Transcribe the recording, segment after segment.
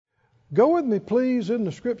Go with me, please, in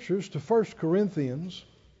the Scriptures to 1 Corinthians.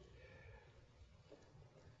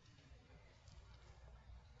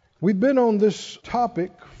 We've been on this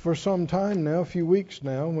topic for some time now, a few weeks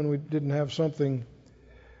now, when we didn't have something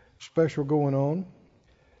special going on,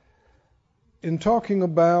 in talking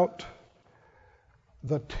about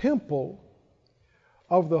the temple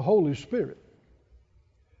of the Holy Spirit.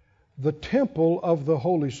 The temple of the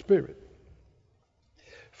Holy Spirit.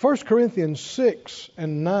 1 Corinthians 6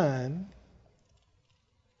 and 9.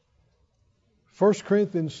 1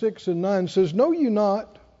 Corinthians 6 and 9 says, "Know you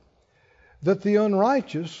not that the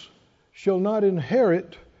unrighteous shall not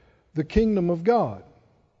inherit the kingdom of God?"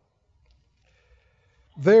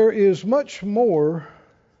 There is much more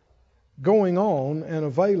going on and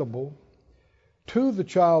available to the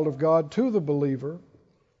child of God, to the believer,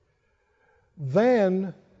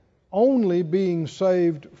 than only being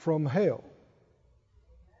saved from hell.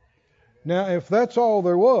 Now, if that's all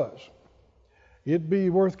there was, it'd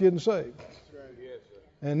be worth getting saved.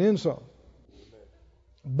 And then some.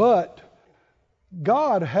 But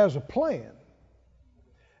God has a plan.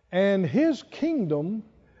 And His kingdom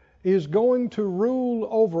is going to rule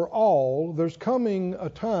over all. There's coming a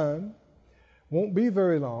time, won't be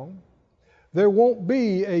very long, there won't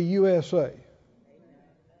be a USA.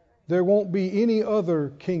 There won't be any other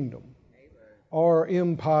kingdom or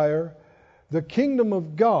empire. The kingdom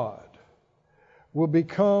of God will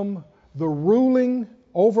become the ruling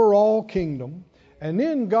overall kingdom, and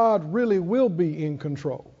then God really will be in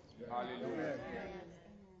control. Hallelujah.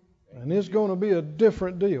 And it's going to be a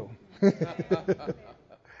different deal.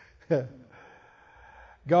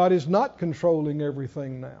 God is not controlling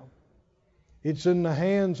everything now. It's in the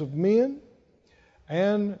hands of men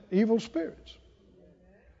and evil spirits.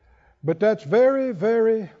 But that's very,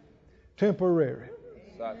 very temporary.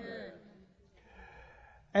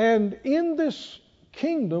 And in this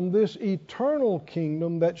kingdom, this eternal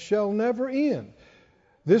kingdom that shall never end,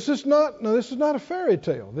 this is not a fairy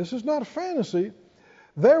tale. This is not a fantasy.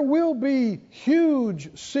 There will be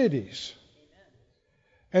huge cities.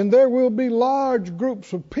 And there will be large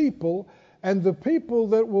groups of people. And the people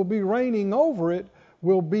that will be reigning over it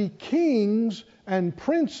will be kings and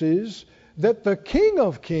princes that the King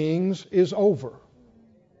of Kings is over.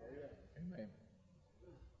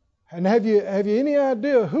 And have you any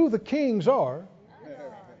idea who the kings are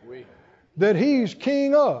that He's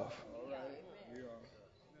king of?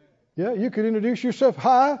 Yeah, you could introduce yourself.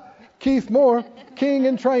 Hi, Keith Moore, king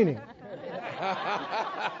in training.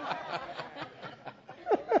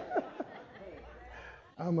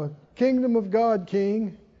 I'm a kingdom of God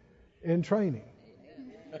king in training.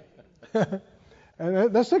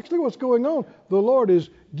 And that's actually what's going on. The Lord is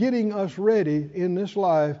getting us ready in this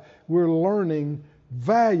life. We're learning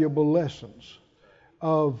valuable lessons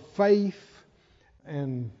of faith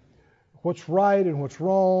and what's right and what's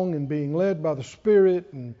wrong, and being led by the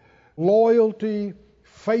Spirit, and loyalty,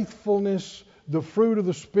 faithfulness, the fruit of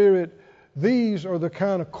the Spirit. These are the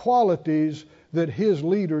kind of qualities that His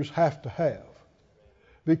leaders have to have,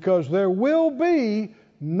 because there will be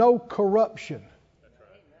no corruption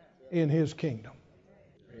in His kingdom.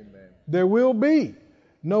 Amen. There will be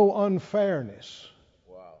no unfairness.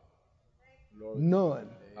 None.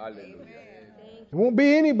 Hallelujah. There won't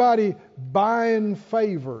be anybody buying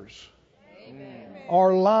favors,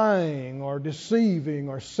 or lying or deceiving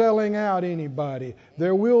or selling out anybody.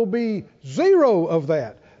 There will be zero of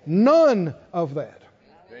that. None of that.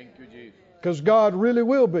 Thank you, Jesus. Because God really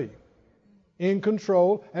will be in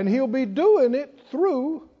control, and He'll be doing it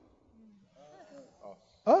through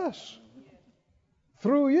us.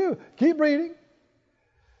 Through you. Keep reading.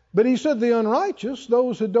 But He said the unrighteous,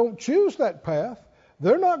 those who don't choose that path,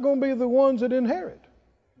 they're not going to be the ones that inherit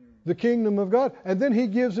the kingdom of God. And then He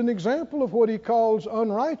gives an example of what He calls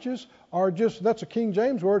unrighteous, or just, that's a King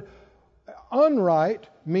James word. Unright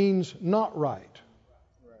means not right.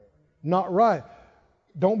 Not right.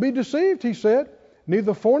 Don't be deceived, He said.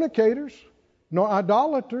 Neither fornicators, nor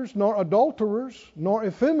idolaters, nor adulterers, nor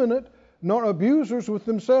effeminate, nor abusers of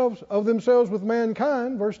themselves with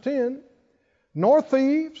mankind, verse 10, nor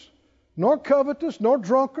thieves, nor covetous, nor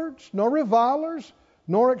drunkards, nor revilers,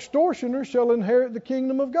 nor extortioners shall inherit the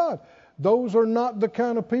kingdom of God. Those are not the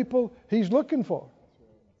kind of people He's looking for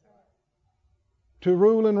to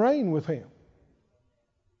rule and reign with Him.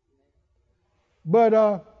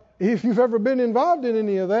 But if you've ever been involved in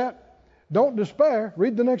any of that, don't despair.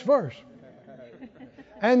 Read the next verse.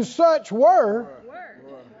 And such were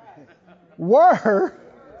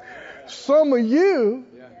some of you,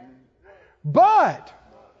 but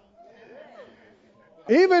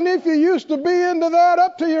even if you used to be into that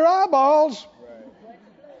up to your eyeballs,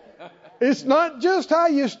 It's not just how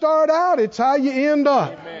you start out, it's how you end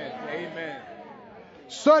up. Amen. Amen.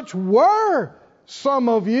 Such were some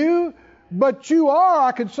of you, but you are,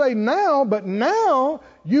 I could say now, but now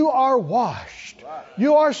you are washed.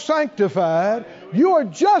 You are sanctified. You are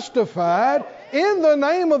justified in the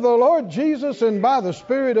name of the Lord Jesus and by the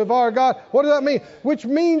Spirit of our God. What does that mean? Which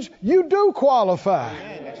means you do qualify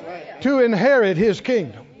to inherit His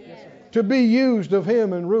kingdom, to be used of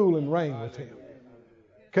Him and rule and reign with Him.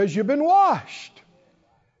 Because you've been washed.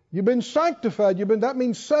 You've been sanctified. That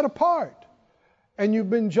means set apart. And you've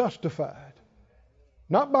been justified.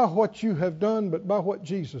 Not by what you have done, but by what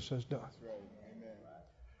Jesus has done.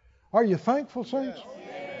 Are you thankful, saints?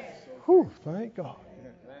 Yes. Whew, thank God.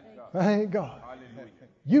 Thank God.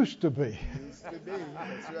 Used to be. That's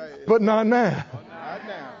right. But not now. Not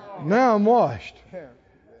now. Now I'm washed.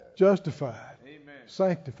 Justified.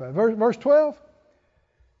 Sanctified. Verse 12.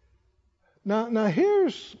 Now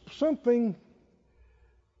here's something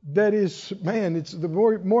that is, man, it's the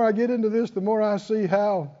more I get into this, the more I see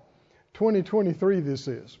how 2023 this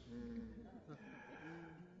is.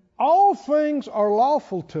 All things are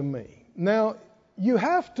lawful to me. Now, you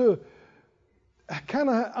have to kind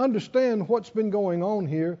of understand what's been going on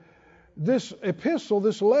here. This epistle,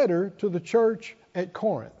 this letter to the church at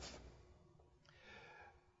Corinth.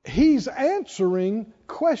 He's answering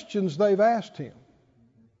questions they've asked him.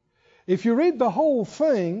 If you read the whole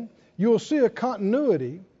thing, you'll see a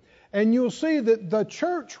continuity, and you'll see that the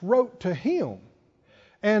church wrote to him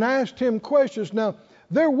and asked him questions. Now,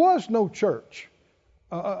 there was no church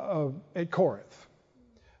at Corinth.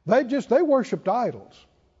 They worshipped idols.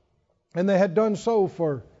 And they had done so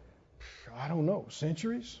for,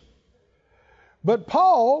 centuries. But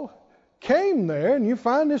Paul came there, and you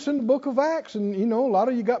find this in the book of Acts, and a lot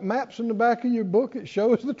of you got maps in the back of your book. It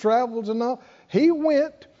shows the travels and all. He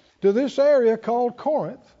went to this area called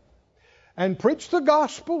Corinth and preached the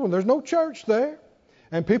gospel when there's no church there,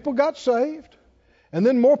 and people got saved, and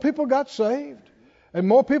then more people got saved, and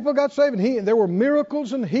more people got saved, and there were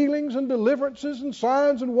miracles and healings and deliverances and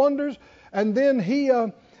signs and wonders, and then he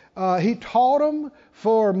taught them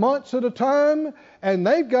for months at a time, and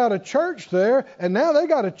they've got a church there, and now they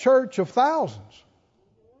got a church of thousands.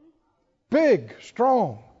 Big,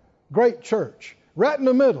 strong, great church, right in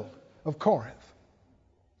the middle of Corinth.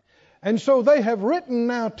 And so they have written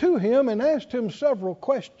now to him and asked him several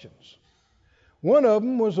questions. One of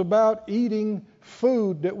them was about eating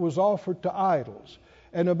food that was offered to idols,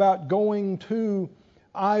 and about going to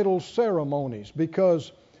idol ceremonies,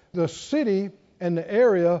 because the city and the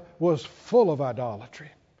area was full of idolatry.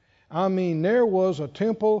 I mean, there was a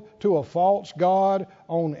temple to a false god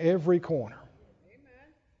on every corner.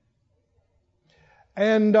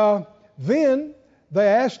 Amen. And then they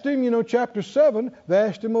asked him, chapter 7, they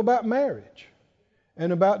asked him about marriage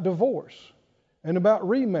and about divorce and about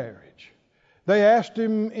remarriage. They asked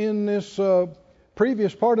him in this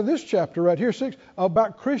previous part of this chapter right here, 6,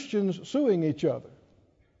 about Christians suing each other,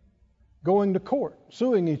 going to court,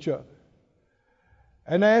 suing each other.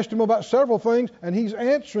 And they asked him about several things, and he's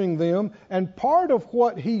answering them. And part of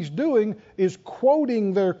what he's doing is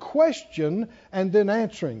quoting their question and then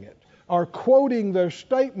answering it, or quoting their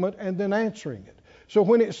statement and then answering it. So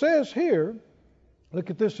when it says here, look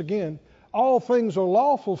at this again, all things are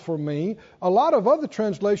lawful for me, a lot of other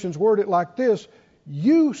translations word it like this: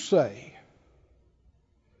 you say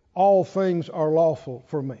all things are lawful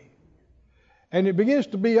for me. And it begins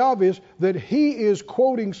to be obvious that he is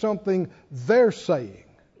quoting something they're saying.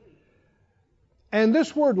 And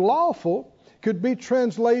this word lawful could be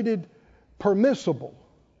translated permissible.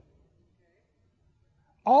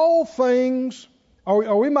 All things,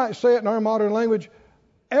 or we might say it in our modern language,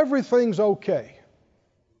 everything's okay.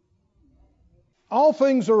 All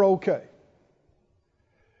things are okay.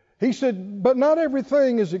 He said, but not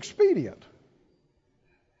everything is expedient.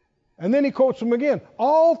 And then he quotes them again.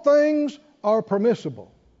 All things are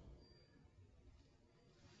permissible.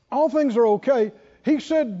 All things are okay. He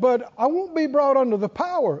said, but I won't be brought under the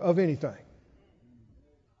power of anything.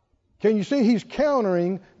 Can you see he's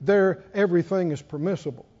countering their everything is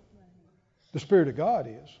permissible? The Spirit of God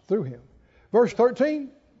is through him. Verse 13,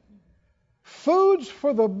 foods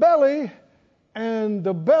for the belly and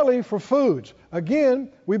the belly for foods.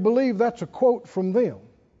 Again, we believe that's a quote from them.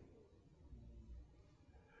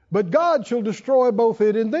 But God shall destroy both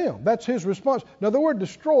it and them. That's his response. Now, the word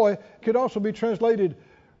destroy could also be translated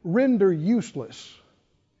render useless.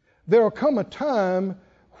 There will come a time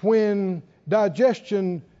when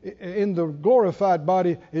digestion in the glorified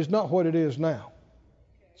body is not what it is now.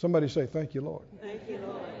 Somebody say, thank you, Lord. Thank you,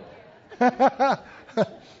 Lord.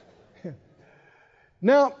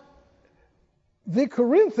 Now, the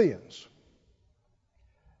Corinthians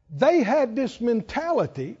they had this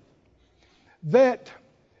mentality that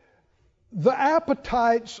the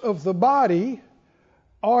appetites of the body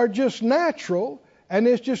are just natural, and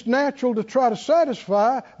it's just natural to try to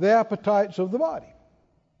satisfy the appetites of the body.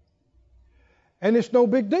 And it's no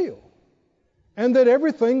big deal. And that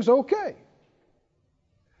everything's okay.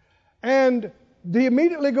 And he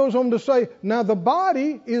immediately goes on to say, now the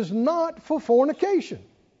body is not for fornication.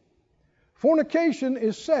 Fornication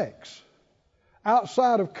is sex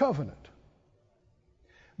outside of covenant.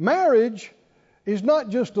 Marriage is not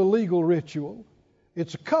just a legal ritual,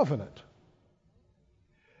 it's a covenant.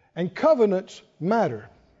 And covenants matter.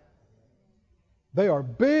 They are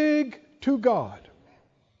big to God.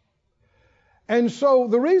 And so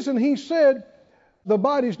the reason he said the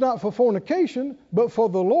body's not for fornication, but for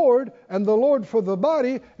the Lord, and the Lord for the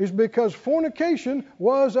body, is because fornication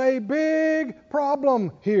was a big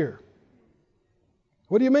problem here.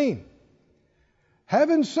 What do you mean?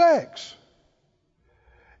 Having sex.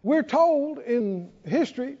 We're told in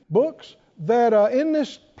history books that in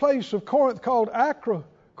this place of Corinth called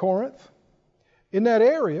Corinth, in that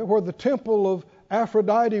area where the temple of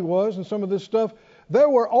Aphrodite was and some of this stuff, there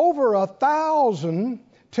were over 1,000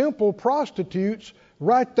 temple prostitutes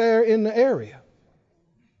right there in the area.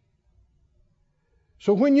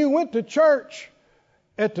 So when you went to church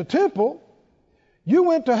at the temple, you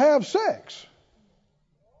went to have sex.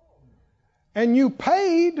 And you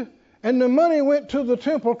paid, and the money went to the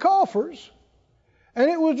temple coffers, and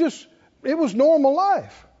it was normal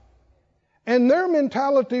life. And their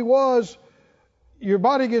mentality was, your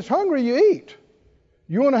body gets hungry, you eat.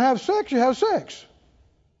 You want to have sex, you have sex.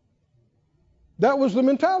 That was the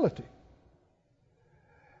mentality.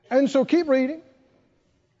 And so keep reading.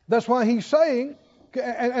 That's why he's saying,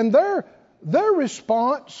 and their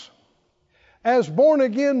response as born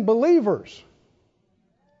again believers.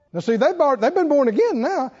 Now see, they've been born again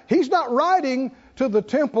now. He's not writing to the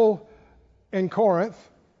temple in Corinth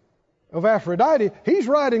of Aphrodite. He's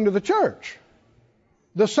writing to the church,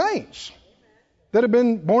 the saints that have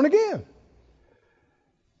been born again.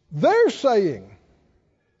 They're saying,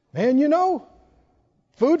 man, you know,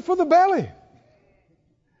 food for the belly.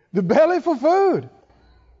 The belly for food.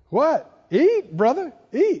 What? Eat, brother,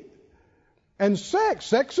 eat. And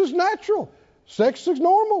sex is natural. Sex is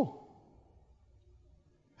normal.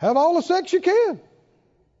 Have all the sex you can.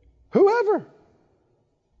 Whoever.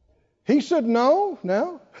 He said, no.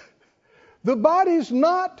 The body's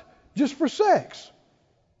not just for sex.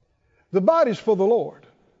 The body's for the Lord.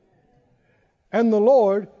 And the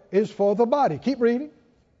Lord is for the body. Keep reading.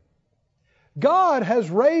 God has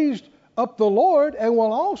raised up the Lord and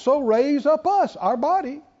will also raise up us, our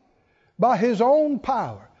body, by His own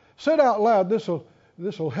power. Say it out loud. This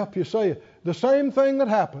will help you say it. The same thing that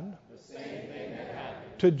happened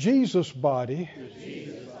to Jesus' body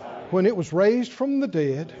when it was raised from the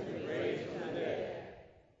dead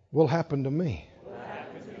will happen to me.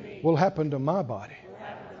 Will happen to my body.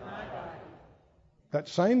 That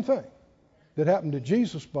same thing that happened to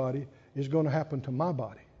Jesus' body is going to happen to my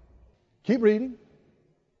body. Keep reading.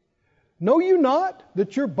 Know you not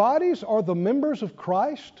that your bodies are the members of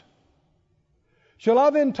Christ? Shall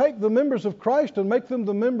I then take the members of Christ and make them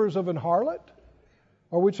the members of an harlot?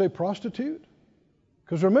 Or we'd say prostitute?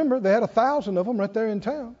 Because remember, they had 1,000 of them right there in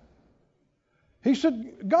town. He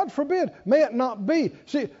said, God forbid, may it not be.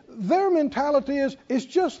 See, their mentality is, it's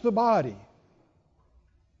just the body.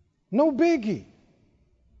 No biggie.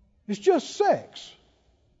 It's just sex.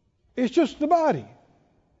 It's just the body.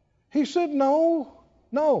 He said, no.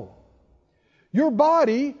 Your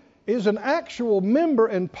body is an actual member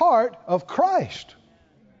and part of Christ.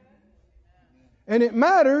 And it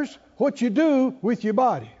matters what you do with your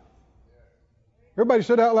body. Everybody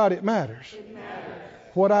said out loud, it matters. It matters.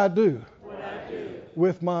 What I do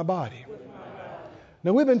with my body.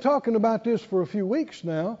 Now we've been talking about this for a few weeks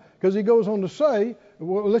now, because he goes on to say,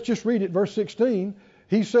 well, let's just read it, verse 16.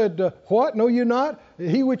 He said, what? Know you not?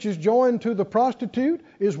 He which is joined to the prostitute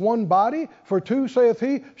is one body, for two, saith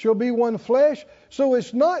he, shall be one flesh. So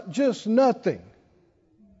it's not just nothing.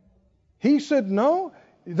 He said, no,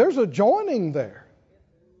 there's a joining there.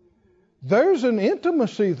 There's an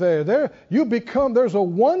intimacy there. There's a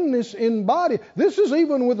oneness in body. This is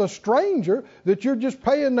even with a stranger that you're just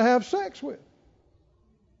paying to have sex with.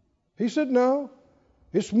 He said, no,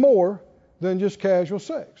 it's more than just casual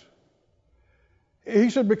sex.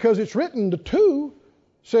 He said, because it's written, the two,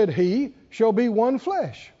 said he, shall be one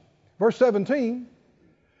flesh. Verse 17,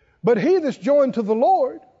 but he that's joined to the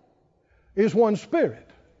Lord is one spirit.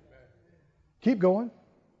 Keep going.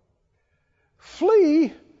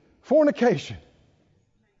 Flee fornication.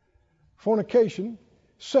 Fornication,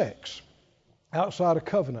 sex. outside of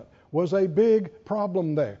covenant was a big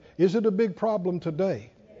problem there. Is it a big problem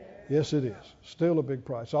today? Yes, it is. Still a big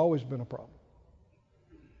problem. It's always been a problem.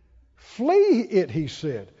 Flee it, he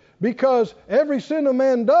said, because every sin a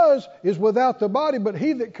man does is without the body, but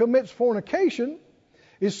he that commits fornication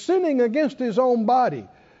is sinning against his own body.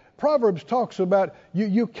 Proverbs talks about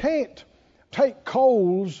you can't take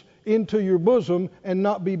coals into your bosom and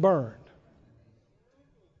not be burned.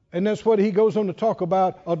 And that's what he goes on to talk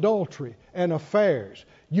about, adultery and affairs.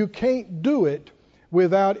 You can't do it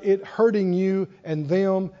without it hurting you and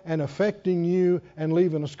them and affecting you and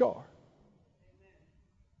leaving a scar.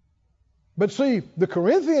 But see, the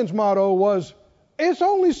Corinthians' motto was, it's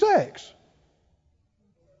only sex.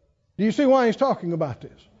 Do you see why he's talking about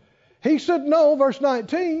this? He said, no, verse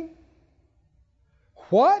 19.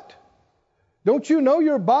 What? Don't you know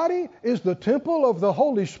your body is the temple of the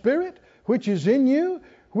Holy Spirit, which is in you,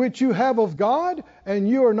 which you have of God, and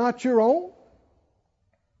you are not your own?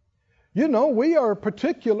 You know, we are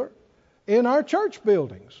particular in our church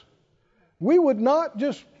buildings. We would not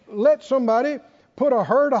just let somebody put a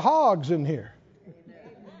herd of hogs in here.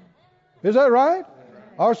 Is that right?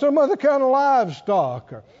 Or some other kind of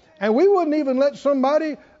livestock. And we wouldn't even let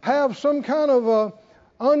somebody have some kind of a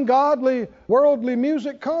ungodly, worldly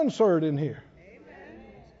music concert in here.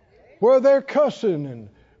 Where they're cussing and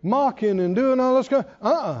mocking and doing all this kind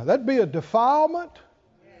of... That'd be a defilement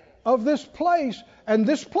of this place. And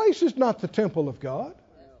this place is not the temple of God,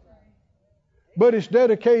 but it's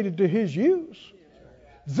dedicated to His use.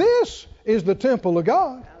 This is the temple of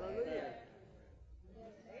God.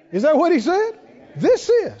 Is that what he said? This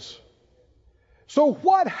is. So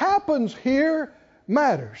what happens here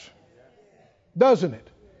matters, doesn't it?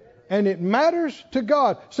 And it matters to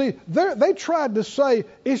God. See, they tried to say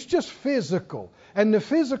it's just physical, and the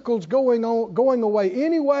physical's going away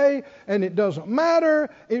anyway, and it doesn't matter.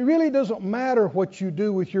 It really doesn't matter what you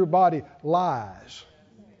do with your body. Lies.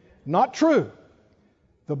 Not true.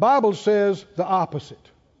 The Bible says the opposite.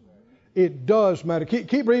 It does matter.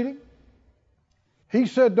 Keep reading. He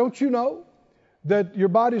said, don't you know that your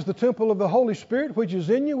body is the temple of the Holy Spirit, which is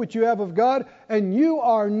in you, which you have of God, and you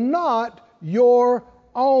are not your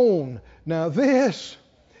own. Now this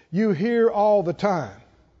you hear all the time.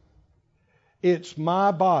 It's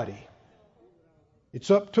my body.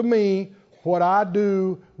 It's up to me what I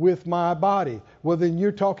do with my body. Well, then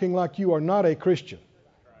you're talking like you are not a Christian.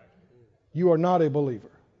 You are not a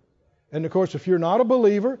believer. And of course, if you're not a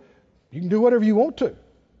believer, you can do whatever you want to.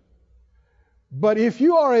 But if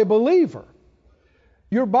you are a believer,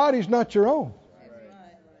 your body's not your own.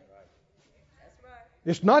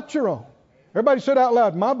 It's not your own. Everybody said out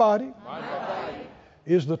loud, my body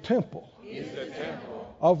is the temple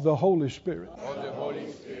of the Holy Spirit.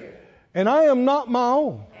 And I am not my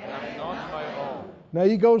own. Now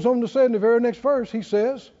he goes on to say in the very next verse, he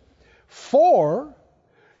says, for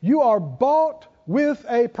you are bought with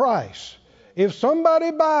a price. If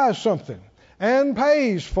somebody buys something and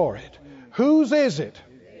pays for it, whose is it?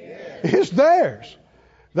 It's theirs.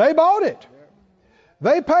 They bought it.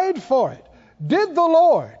 They paid for it. Did the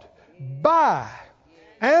Lord buy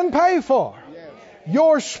and pay for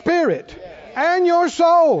your spirit and your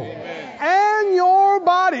soul and your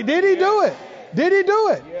body? Did He do it? Did He do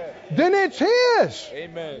it? Then it's His.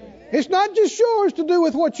 Amen. It's not just yours to do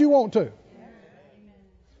with what you want to.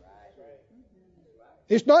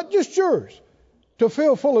 It's not just yours to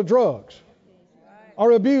feel full of drugs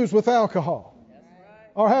or abuse with alcohol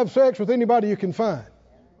or have sex with anybody you can find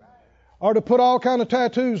or to put all kind of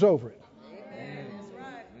tattoos over it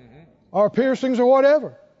or piercings or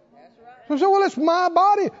whatever. So say, well, it's my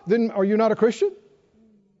body. Then are you not a Christian?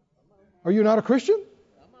 Are you not a Christian?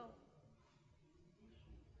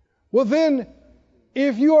 Well, then,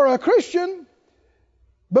 if you are a Christian,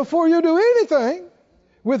 before you do anything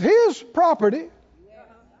with His property,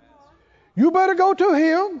 you better go to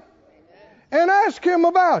Him and ask Him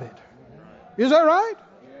about it. Is that right?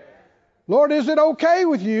 Lord, is it okay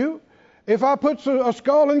with you if I put a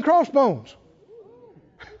skull and crossbones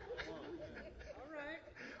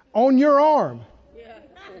on your arm?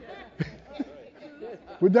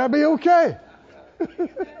 Would that be okay?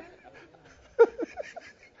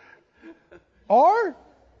 Or,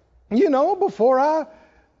 before I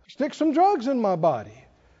stick some drugs in my body,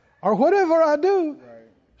 or whatever I do,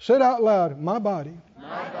 say it out loud, my body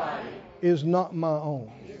is not my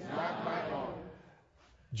own.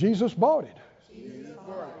 Jesus bought it.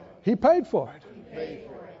 He paid for it.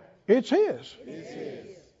 It's His.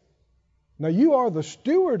 Now you are the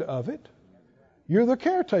steward of it. You're the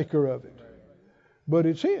caretaker of it. But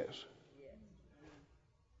it's His.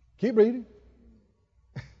 Keep reading.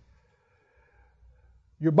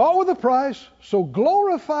 You're bought with a price, so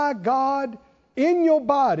glorify God in your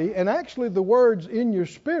body. And actually the words in your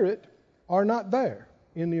spirit are not there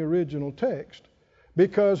in the original text,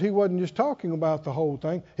 because he wasn't just talking about the whole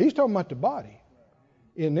thing. He's talking about the body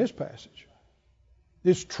in this passage.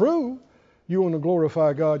 It's true you want to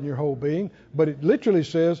glorify God in your whole being, but it literally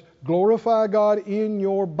says glorify God in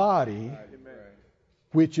your body,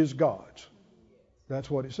 which is God's. That's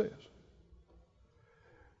what it says.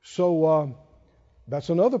 So that's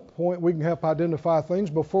another point. We can help identify things.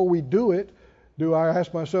 Before we do it, do I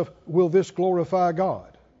ask myself, will this glorify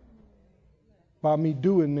God by me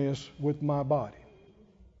doing this with my body?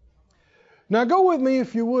 Now go with me,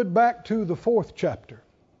 if you would, back to the 4th chapter,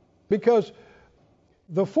 because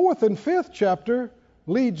the 4th and 5th chapter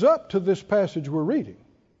leads up to this passage we're reading.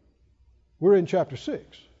 We're in chapter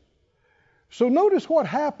 6. So notice what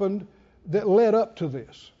happened that led up to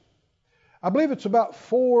this. I believe it's about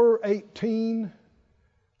 4:18,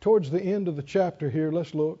 towards the end of the chapter here.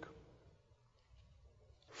 Let's look.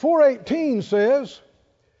 4:18 says,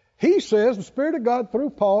 he says, the Spirit of God through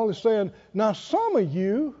Paul is saying, now some of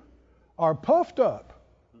you are puffed up.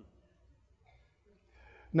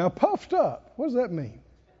 Now puffed up, what does that mean?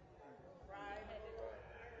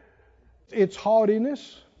 It's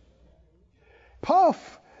haughtiness.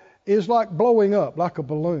 Puff is like blowing up, like a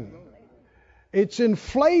balloon. It's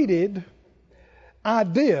inflated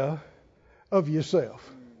idea of yourself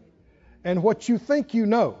and what you think you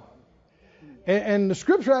know. And the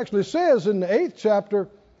scripture actually says in the 8th chapter,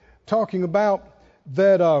 talking about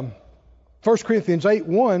that 1 Corinthians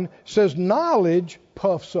 8:1 says knowledge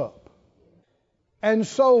puffs up. And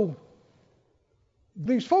so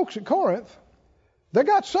these folks at Corinth, they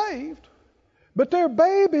got saved, but they're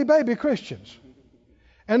baby Christians.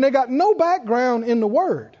 And they got no background in the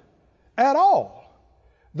Word at all.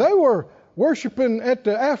 They were worshiping at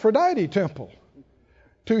the Aphrodite temple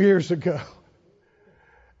 2 years ago.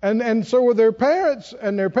 And so were their parents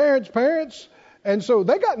and their parents' parents. And so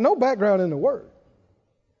they got no background in the Word.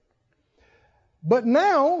 But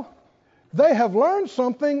now they have learned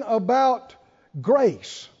something about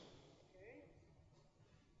grace.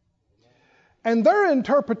 And their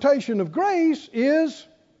interpretation of grace is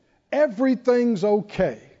everything's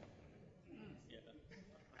okay.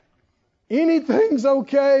 Anything's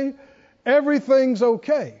okay. Everything's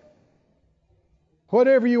okay.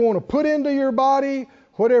 Whatever you want to put into your body,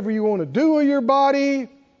 whatever you want to do with your body,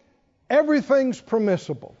 everything's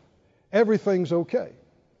permissible. Everything's okay.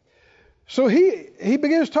 So he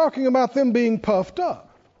begins talking about them being puffed up.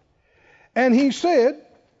 And he said,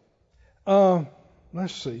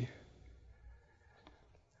 let's see.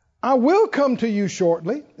 I will come to you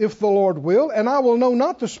shortly, if the Lord will, and I will know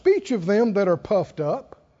not the speech of them that are puffed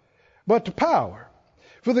up, but the power.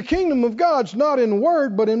 For the kingdom of God's not in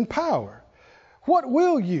word, but in power. What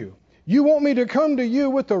will you? You want me to come to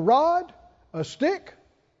you with a rod, a stick,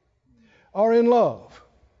 or in love?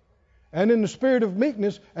 And in the spirit of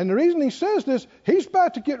meekness. And the reason he says this, he's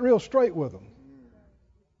about to get real straight with them.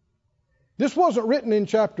 This wasn't written in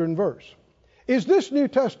chapter and verse. Is this New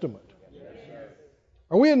Testament?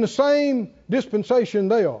 Are we in the same dispensation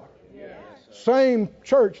they are? Yes. Same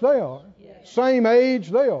church they are? Yes. Same age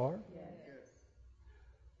they are? Yes.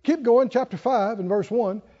 Keep going, chapter 5 and verse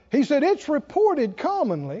 1. He said, it's reported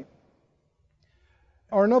commonly,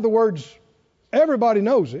 or in other words, everybody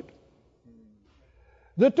knows it,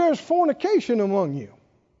 that there's fornication among you.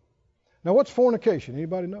 Now what's fornication?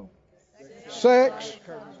 Anybody know? Sex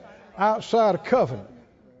outside of covenant.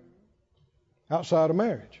 Outside of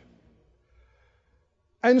marriage.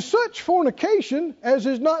 And such fornication as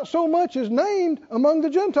is not so much as named among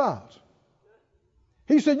the Gentiles.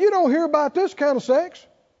 He said, you don't hear about this kind of sex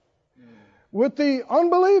with the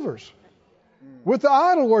unbelievers, with the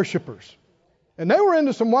idol worshipers. And they were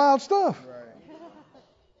into some wild stuff.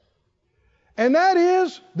 And that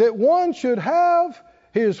is that one should have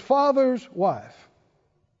his father's wife.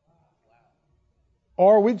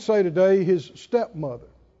 Or we'd say today, his stepmother.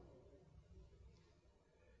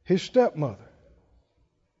 His stepmother.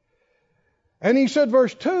 And he said,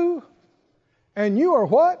 verse 2, and you are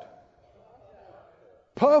what?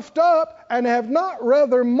 Puffed up, and have not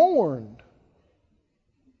rather mourned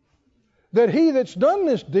that he that's done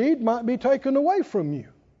this deed might be taken away from you.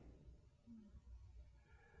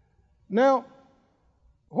 Now,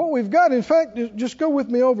 what we've got, in fact, just go with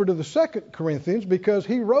me over to the 2 Corinthians, because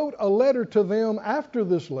he wrote a letter to them after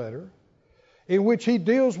this letter in which he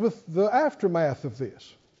deals with the aftermath of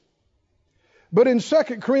this. But in 2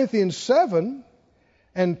 Corinthians 7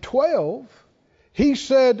 and 12, he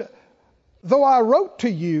said, though I wrote to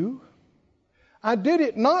you, I did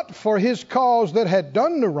it not for his cause that had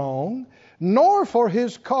done the wrong, nor for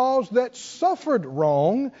his cause that suffered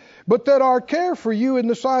wrong, but that our care for you in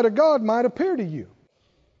the sight of God might appear to you.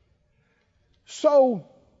 So,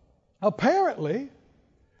 apparently,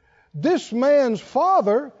 this man's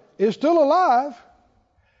father is still alive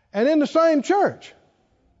and in the same church.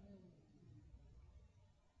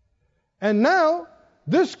 And now,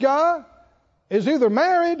 this guy is either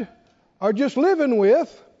married or just living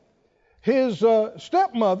with his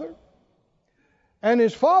stepmother, and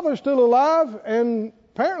his father's still alive and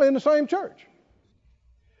apparently in the same church.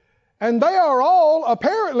 And they are all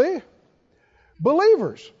apparently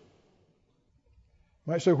believers.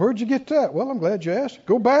 You might say, where'd you get that? Well, I'm glad you asked.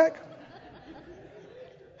 Go back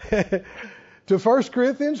to 1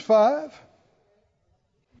 Corinthians 5.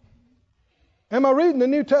 Am I reading the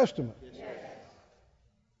New Testament? Yes.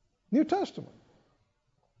 New Testament.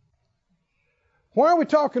 Why are we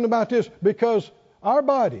talking about this? Because our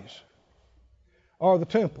bodies are the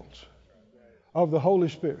temples of the Holy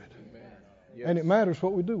Spirit. Yes. And it matters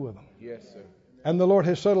what we do with them. Yes, sir. And the Lord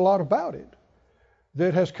has said a lot about it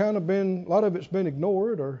that has kind of been, a lot of it's been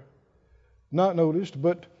ignored or not noticed.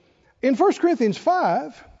 But in 1 Corinthians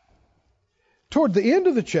 5, toward the end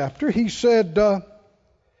of the chapter, he said,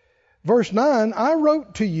 verse 9, I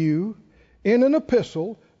wrote to you in an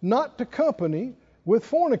epistle not to company with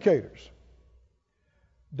fornicators.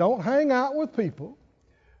 Don't hang out with people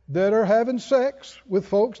that are having sex with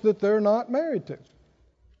folks that they're not married to.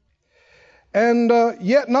 And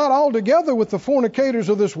yet not altogether with the fornicators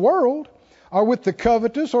of this world, or with the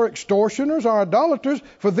covetous, or extortioners, or idolaters,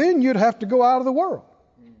 for then you'd have to go out of the world.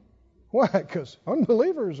 Why? Because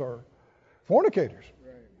unbelievers are fornicators.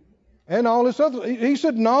 And all this other. He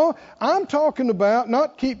said, no, I'm talking about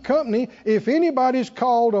not keep company if anybody's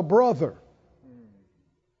called a brother.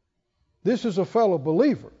 This is a fellow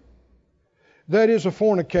believer that is a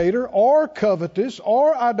fornicator or covetous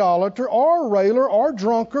or idolater or railer or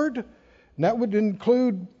drunkard. And that would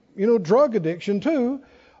include, drug addiction too.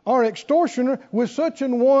 Or extortioner. With such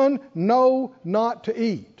an one, know not to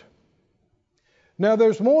eat. Now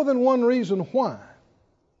there's more than one reason why.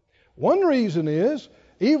 One reason is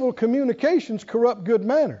evil communications corrupt good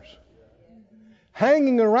manners.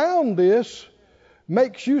 Hanging around this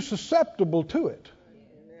makes you susceptible to it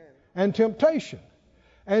and temptation.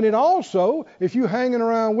 And it also, if you're hanging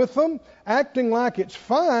around with them, acting like it's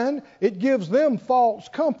fine, it gives them false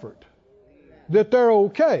comfort that they're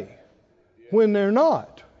okay when they're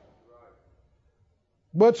not.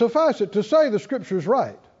 But suffice it to say the Scripture's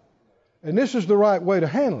right. And this is the right way to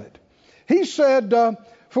handle it. He said,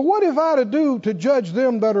 for what have I to do to judge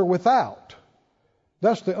them that are without?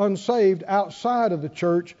 That's the unsaved outside of the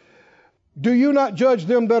church. Do you not judge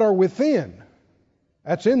them that are within?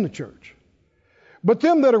 That's in the church. But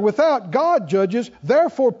them that are without, God judges.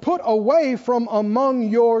 Therefore put away from among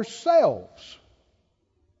yourselves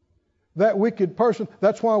that wicked person.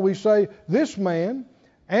 That's why we say this man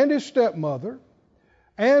and his stepmother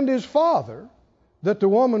and his father that the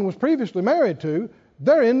woman was previously married to,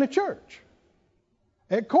 they're in the church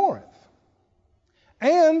at Corinth.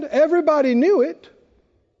 And everybody knew it,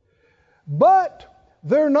 but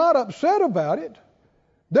they're not upset about it.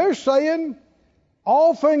 They're saying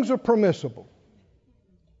all things are permissible.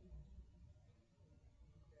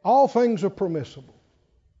 All things are permissible.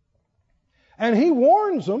 And he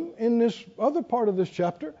warns them in this other part of this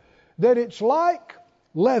chapter that it's like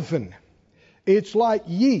leaven. It's like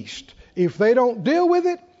yeast. If they don't deal with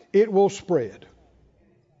it, it will spread.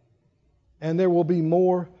 And there will be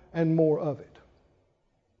more and more of it.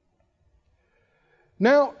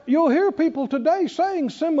 Now, you'll hear people today saying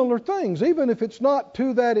similar things, even if it's not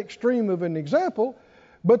to that extreme of an example,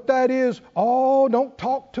 but that is, don't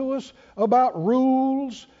talk to us about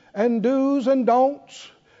rules and do's and don'ts.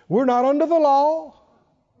 We're not under the law.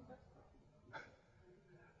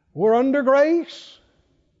 We're under grace.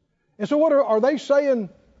 And so what are they saying?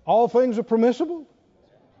 All things are permissible?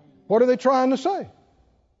 What are they trying to say?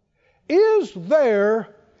 Is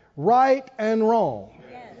there right and wrong?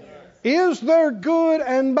 Yes. Is there good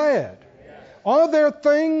and bad? Yes. Are there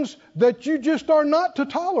things that you just are not to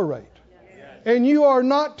tolerate? Yes. And you are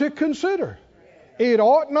not to consider? Yes. It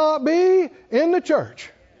ought not be in the church.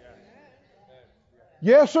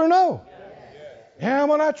 Yes or no? Yes. Yeah,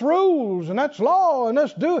 well, that's rules and that's law and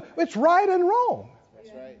that's do. It's right and wrong. That's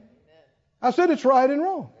right. I said it's right and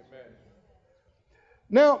wrong. Amen.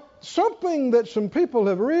 Now, something that some people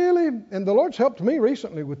have really, and the Lord's helped me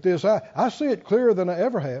recently with this, I see it clearer than I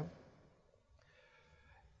ever have.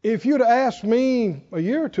 If you'd asked me a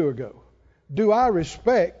year or two ago, do I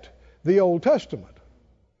respect the Old Testament?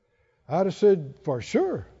 I'd have said, for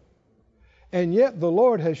sure. And yet the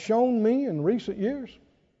Lord has shown me in recent years,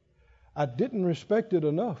 I didn't respect it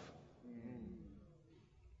enough.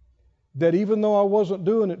 That even though I wasn't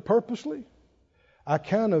doing it purposely, I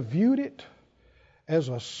kind of viewed it as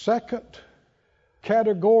a second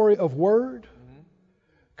category of word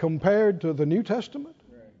compared to the New Testament.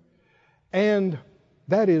 And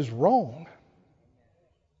that is wrong.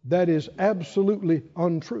 That is absolutely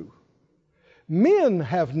untrue. Men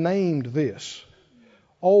have named this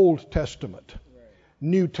Old Testament,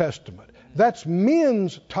 New Testament. That's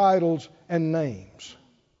men's titles and names.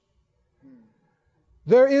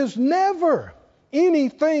 There is never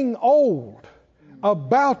anything old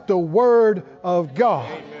about the Word of God.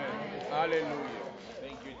 Amen. Hallelujah.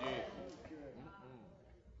 Thank you, Jesus.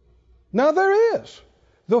 Now there is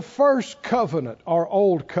the first covenant or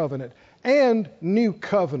Old Covenant and New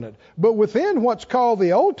Covenant. But within what's called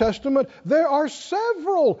the Old Testament, there are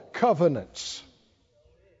several covenants.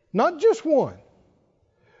 Not just one.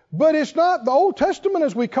 But it's not, the Old Testament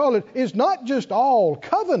as we call it, is not just all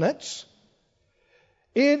covenants.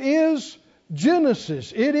 It is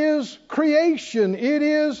Genesis. It is creation. It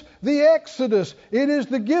is the Exodus. It is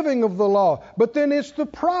the giving of the law. But then it's the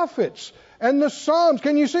prophets and the Psalms.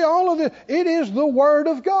 Can you see all of this? It is the Word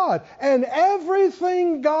of God. And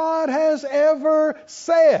everything God has ever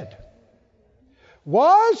said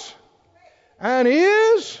was and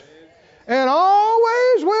is and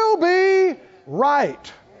always will be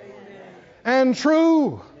right and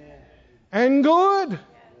true and good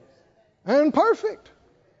and perfect.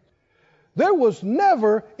 There was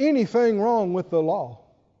never anything wrong with the law.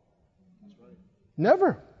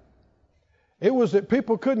 Never. It was that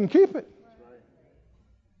people couldn't keep it.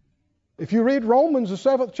 If you read Romans, the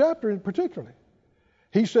 7th chapter in particular,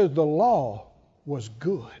 he says the law was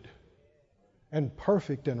good and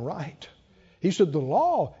perfect and right. He said the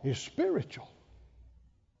law is spiritual.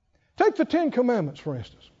 Take the 10 Commandments, for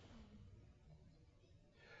instance.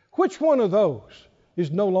 Which one of those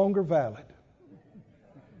is no longer valid?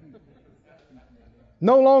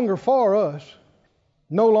 No longer for us,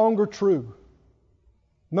 no longer true,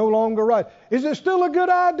 no longer right. Is it still a good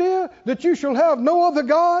idea that you shall have no other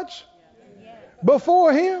gods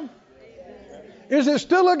before Him? Is it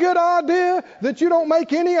still a good idea that you don't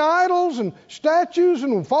make any idols and statues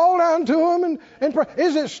and fall down to them and pray?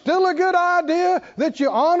 Is it still a good idea that you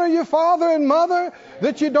honor your father and mother,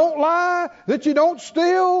 that you don't lie, that you don't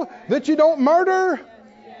steal, that you don't murder?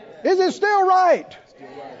 Is it still right?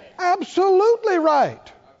 Absolutely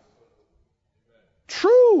right.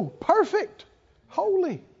 True, perfect,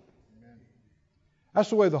 holy.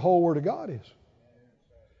 That's the way the whole Word of God is.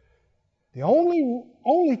 The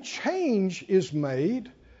only change is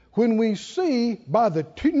made when we see by the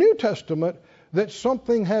New Testament that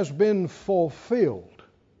something has been fulfilled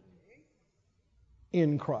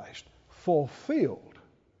in Christ. Fulfilled.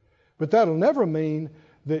 But that'll never mean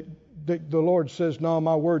that the Lord says, no,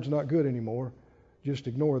 my word's not good anymore. Just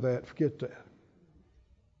ignore that. Forget that.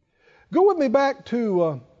 Go with me back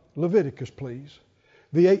to Leviticus, please.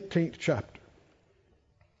 The 18th chapter.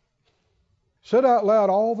 Said out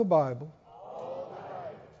loud, all the Bible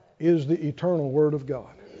is the eternal Word of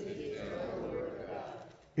God.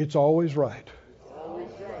 It's always right.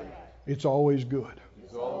 It's always good.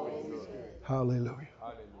 Hallelujah.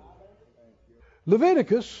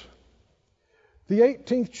 Leviticus, the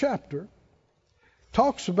 18th chapter,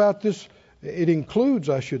 talks about this. It includes,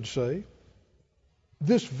 I should say,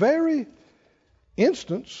 this very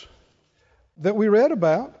instance that we read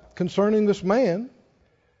about concerning this man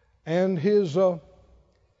and his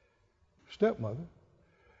stepmother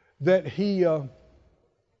that he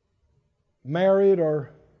married or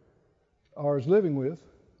is living with.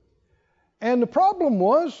 And the problem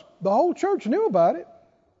was the whole church knew about it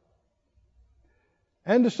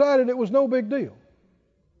and decided it was no big deal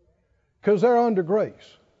because they're under grace.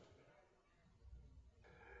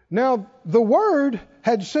 Now, the Word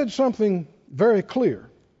had said something very clear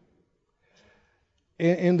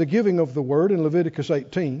in the giving of the Word in Leviticus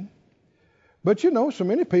 18. But you know, so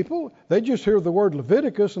many people, they just hear the word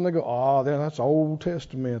Leviticus and they go, oh, that's Old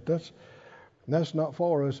Testament. That's not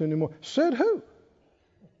for us anymore. Said who?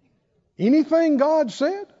 Anything God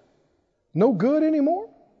said? No good anymore?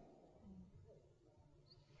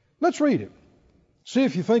 Let's read it. See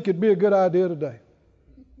if you think it'd be a good idea today.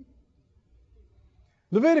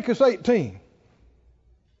 Leviticus 18.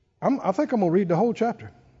 I think I'm going to read the whole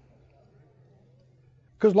chapter.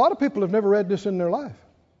 Because a lot of people have never read this in their life.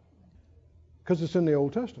 Because it's in the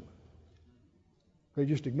Old Testament. They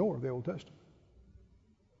just ignore the Old Testament.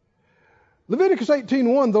 Leviticus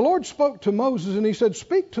 18:1, the Lord spoke to Moses and He said,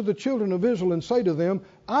 speak to the children of Israel and say to them,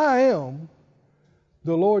 I am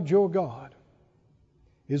the Lord your God.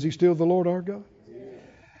 Is He still the Lord our God?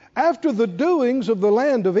 After the doings of the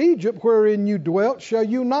land of Egypt wherein you dwelt shall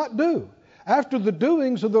you not do. After the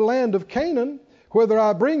doings of the land of Canaan, whither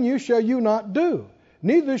I bring you, shall you not do.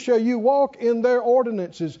 Neither shall you walk in their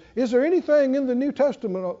ordinances. Is there anything in the New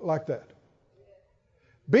Testament like that?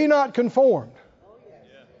 Be not conformed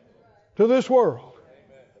to this world.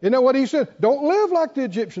 You know what he said? Don't live like the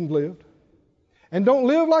Egyptians lived. And don't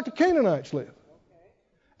live like the Canaanites lived.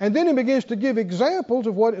 And then he begins to give examples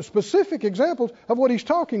of specific examples of what he's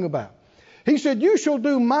talking about. He said, you shall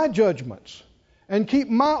do my judgments and keep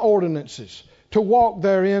my ordinances to walk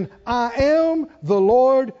therein. I am the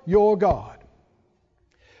Lord your God.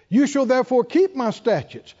 You shall therefore keep my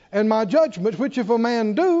statutes and my judgments, which if a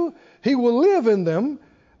man do, he will live in them.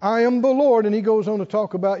 I am the Lord. And he goes on to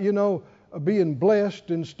talk about, being blessed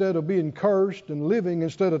instead of being cursed and living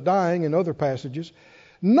instead of dying in other passages.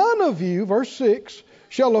 None of you, verse 6,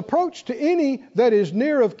 shall approach to any that is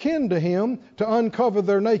near of kin to him to uncover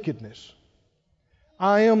their nakedness.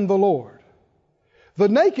 I am the Lord. The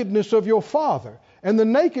nakedness of your father and the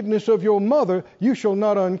nakedness of your mother you shall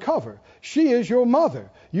not uncover. She is your mother.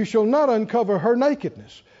 You shall not uncover her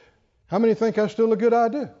nakedness. How many think that's still a good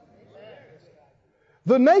idea?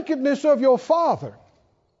 The nakedness of your father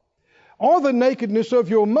or the nakedness of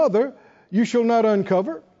your mother you shall not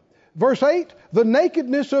uncover. Verse 8, the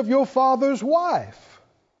nakedness of your father's wife.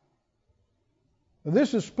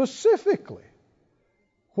 This is specifically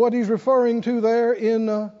what he's referring to there in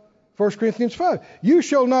 1 Corinthians 5. You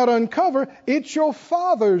shall not uncover, it's your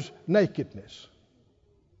father's nakedness.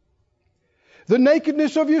 The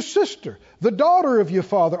nakedness of your sister, the daughter of your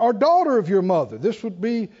father, or daughter of your mother. This would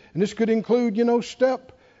be, and this could include,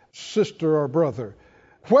 step sister or brother.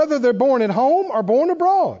 Whether they're born at home or born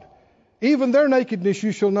abroad. Even their nakedness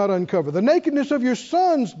you shall not uncover. The nakedness of your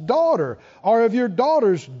son's daughter or of your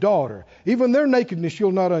daughter's daughter. Even their nakedness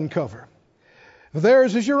you'll not uncover.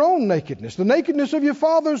 Theirs is your own nakedness. The nakedness of your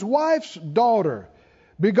father's wife's daughter,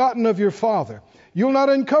 begotten of your father. You'll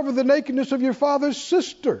not uncover the nakedness of your father's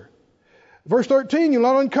sister. Verse 13, you'll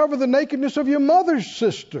not uncover the nakedness of your mother's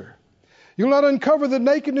sister. You'll not uncover the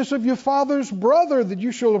nakedness of your father's brother that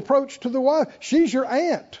you shall approach to the wife. She's your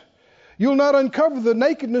aunt. You'll not uncover the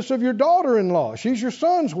nakedness of your daughter-in-law. She's your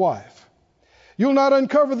son's wife. You'll not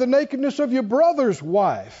uncover the nakedness of your brother's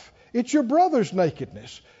wife. It's your brother's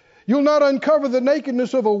nakedness. You'll not uncover the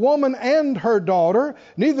nakedness of a woman and her daughter.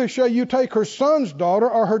 Neither shall you take her son's daughter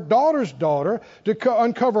or her daughter's daughter to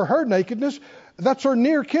uncover her nakedness. That's her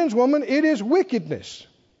near kinswoman. It is wickedness.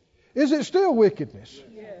 Is it still wickedness?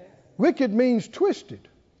 Yes. Wicked means twisted,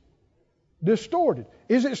 distorted.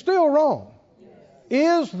 Is it still wrong?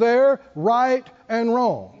 Yes. Is there right and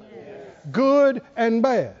wrong? Yes. Good and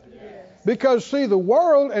bad? Yes. Because, see, the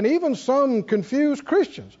world and even some confused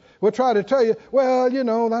Christians will try to tell you,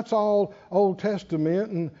 well, that's all Old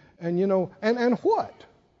Testament and what?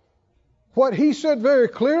 What he said very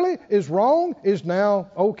clearly is wrong is now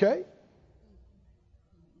okay.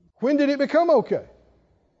 When did it become okay?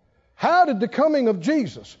 How did the coming of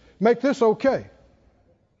Jesus make this okay?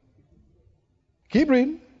 Keep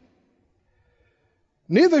reading.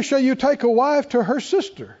 Neither shall you take a wife to her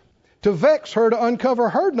sister, to vex her to uncover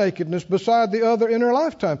her nakedness beside the other in her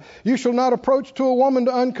lifetime. You shall not approach to a woman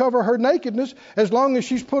to uncover her nakedness as long as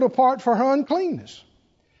she's put apart for her uncleanness.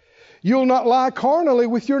 You'll not lie carnally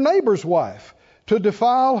with your neighbor's wife to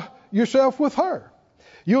defile yourself with her.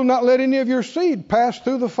 You'll not let any of your seed pass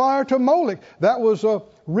through the fire to Molech. That was a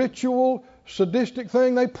ritual, sadistic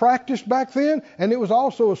thing they practiced back then, and it was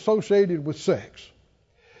also associated with sex.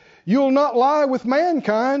 You'll not lie with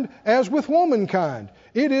mankind as with womankind.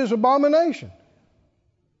 It is abomination.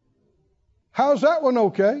 How's that one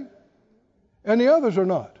okay? And the others are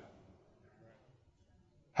not.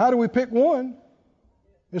 How do we pick one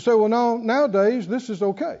and say, well, no, nowadays this is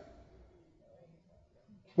okay?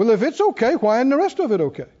 Well, if it's okay, why isn't the rest of it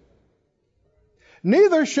okay?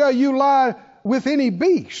 Neither shall you lie with any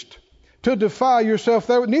beast to defile yourself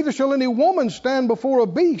there. Neither shall any woman stand before a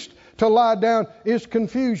beast to lie down. Is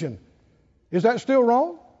confusion. Is that still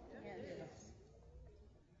wrong? Yes.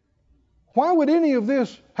 Why would any of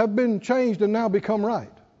this have been changed and now become right?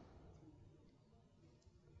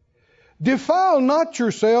 Defile not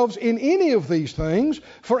yourselves in any of these things,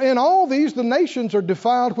 for in all these the nations are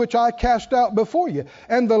defiled which I cast out before you,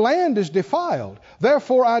 and the land is defiled.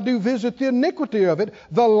 Therefore I do visit the iniquity of it.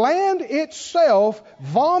 The land itself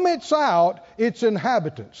vomits out its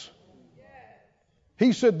inhabitants.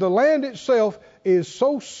 He said the land itself is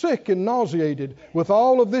so sick and nauseated with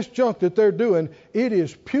all of this junk that they're doing, it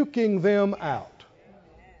is puking them out.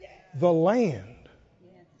 The land.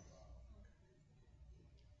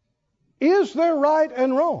 Is there right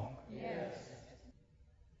and wrong? Yes.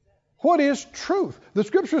 What is truth? The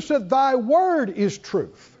Scripture said, thy word is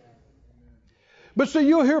truth. But see,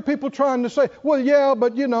 you'll hear people trying to say, well, yeah,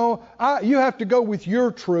 but you have to go with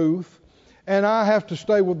your truth, and I have to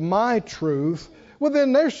stay with my truth. Well,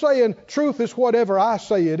 then they're saying truth is whatever I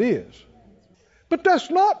say it is. But that's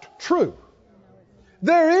not true.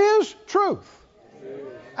 There is truth.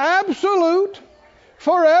 Absolute,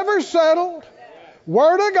 forever settled,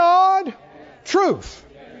 Word of God, truth.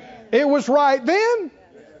 It was right then,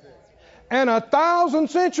 and 1,000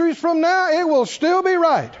 centuries from now, it will still be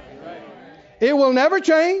right. It will never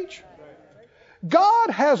change.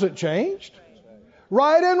 God hasn't changed.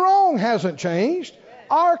 Right and wrong hasn't changed.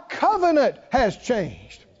 Our covenant has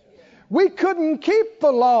changed. We couldn't keep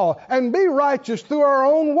the law and be righteous through our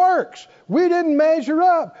own works. We didn't measure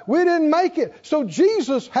up. We didn't make it. So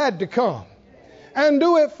Jesus had to come and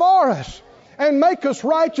do it for us and make us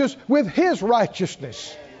righteous with His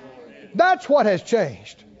righteousness. That's what has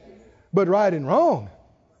changed. But right and wrong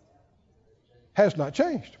has not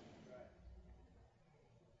changed.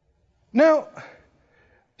 Now,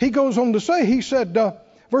 he goes on to say, he said,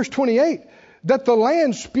 verse 28, that the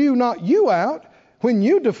land spew not you out when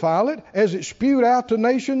you defile it, as it spewed out to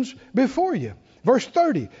nations before you. Verse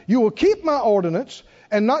 30, you will keep my ordinance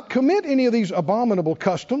and not commit any of these abominable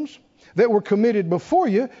customs that were committed before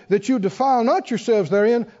you, that you defile not yourselves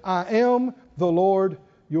therein. I am the Lord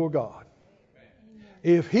your God.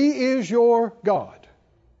 If He is your God,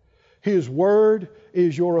 His word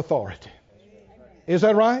is your authority. Is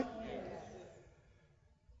that right?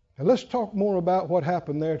 And let's talk more about what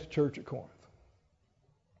happened there at the church at Corinth.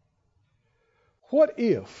 What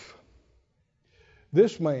if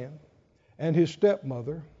this man and his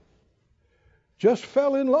stepmother just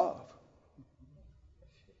fell in love?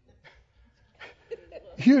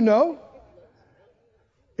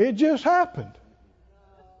 It just happened.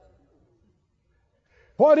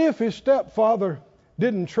 What if his stepfather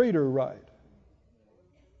didn't treat her right?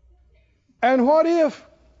 And what if,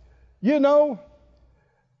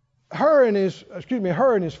 her and his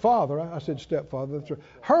father, I said stepfather, that's right.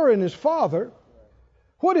 Her and his father,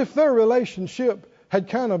 what if their relationship had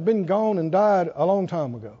kind of been gone and died a long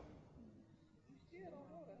time ago?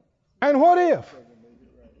 And what if?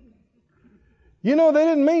 They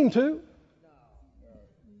didn't mean to.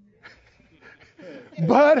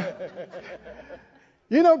 But,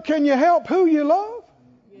 can you help who you love?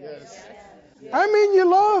 Yes. You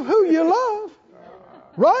love who you love.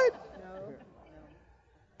 Right?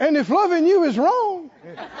 And if loving you is wrong,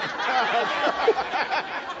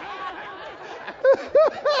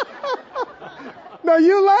 now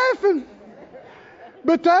you're laughing,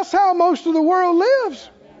 but that's how most of the world lives.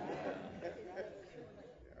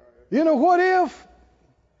 What if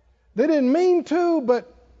they didn't mean to,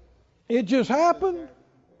 but it just happened?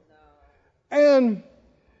 And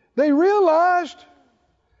they realized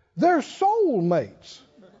they're soulmates.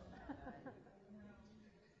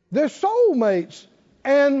 They're soulmates.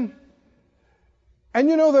 And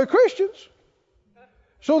they're Christians.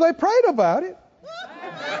 So they prayed about it.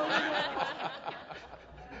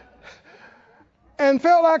 And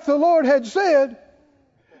felt like the Lord had said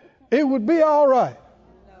it would be all right.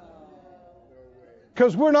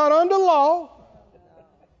 Because we're not under law.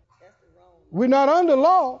 We're not under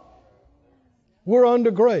law. We're under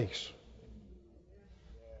grace.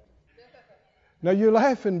 Now you're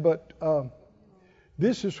laughing, but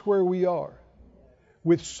this is where we are.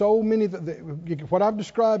 With so many, what I've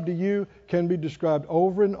described to you can be described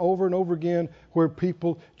over and over and over again, where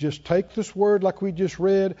people just take this word like we just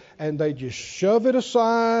read and they just shove it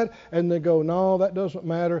aside and they go, no, that doesn't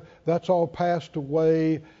matter. That's all passed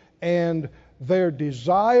away. And their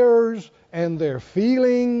desires and their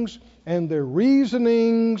feelings and their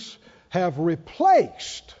reasonings have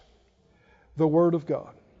replaced the Word of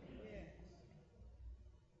God.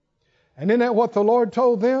 And isn't that what the Lord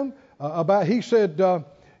told them? He said,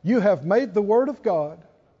 you have made the Word of God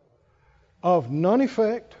of none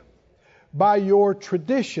effect by your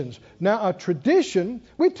traditions. Now, a tradition,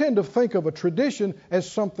 we tend to think of a tradition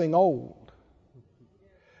as something old.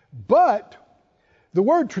 But the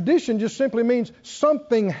word tradition just simply means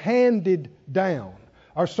something handed down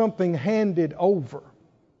or something handed over.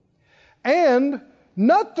 And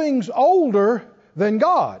nothing's older than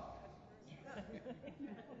God.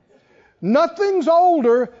 Nothing's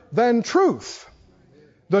older than truth.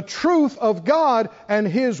 The truth of God and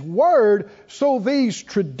His Word. So these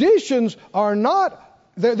traditions are not,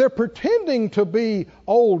 they're pretending to be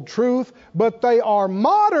old truth, but they are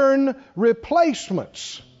modern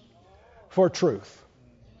replacements for truth.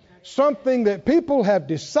 Something that people have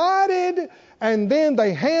decided and then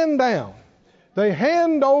they hand down They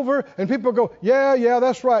hand over, and people go, yeah,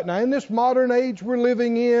 that's right. Now, in this modern age we're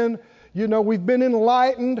living in, we've been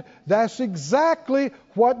enlightened. That's exactly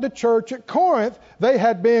what the church at Corinth, they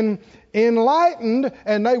had been enlightened,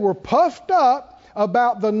 and they were puffed up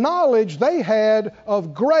about the knowledge they had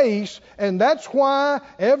of grace, and that's why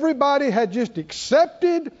everybody had just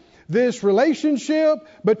accepted this relationship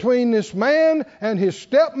between this man and his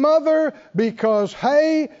stepmother because,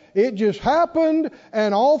 hey, it just happened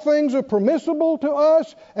and all things are permissible to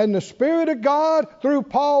us. And the Spirit of God, through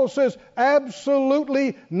Paul, says,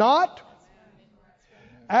 absolutely not.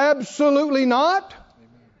 Absolutely not.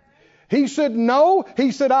 He said, no.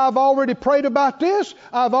 He said, I've already prayed about this.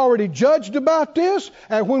 I've already judged about this.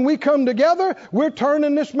 And when we come together, we're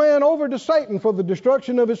turning this man over to Satan for the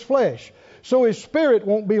destruction of his flesh, so his spirit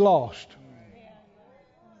won't be lost.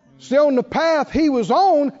 See, on the path he was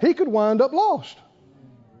on, he could wind up lost.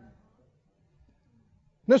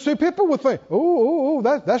 Now, see, people would think,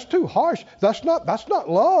 that's too harsh. That's not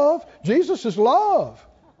love. Jesus is love.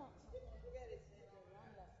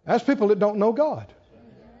 That's people that don't know God.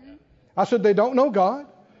 I said they don't know God.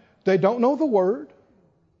 They don't know the Word.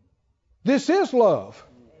 This is love.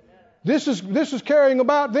 This is caring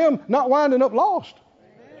about them not winding up lost.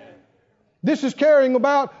 This is caring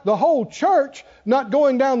about the whole church not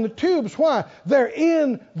going down the tubes. Why? They're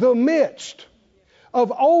in the midst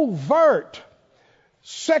of overt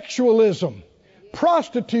sexualism.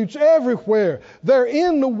 Prostitutes everywhere. They're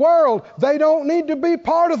in the world. They don't need to be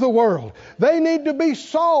part of the world. They need to be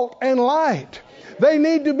salt and light. They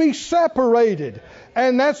need to be separated.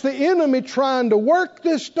 And that's the enemy trying to work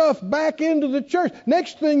this stuff back into the church.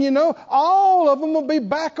 Next thing you know, all of them will be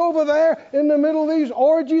back over there in the middle of these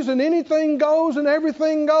orgies, and anything goes and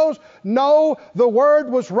everything goes. No, the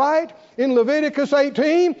Word was right in Leviticus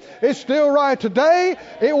 18. It's still right today.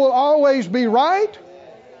 It will always be right.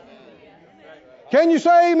 Can you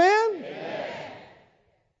say amen? Amen.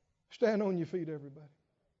 Stand on your feet, everybody.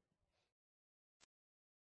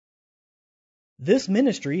 This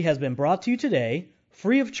ministry has been brought to you today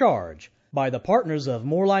free of charge by the partners of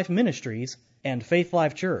More Life Ministries and Faith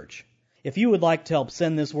Life Church. If you would like to help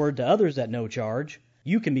send this word to others at no charge,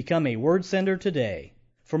 you can become a word sender today.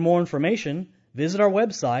 For more information, visit our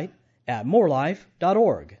website at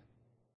morelife.org.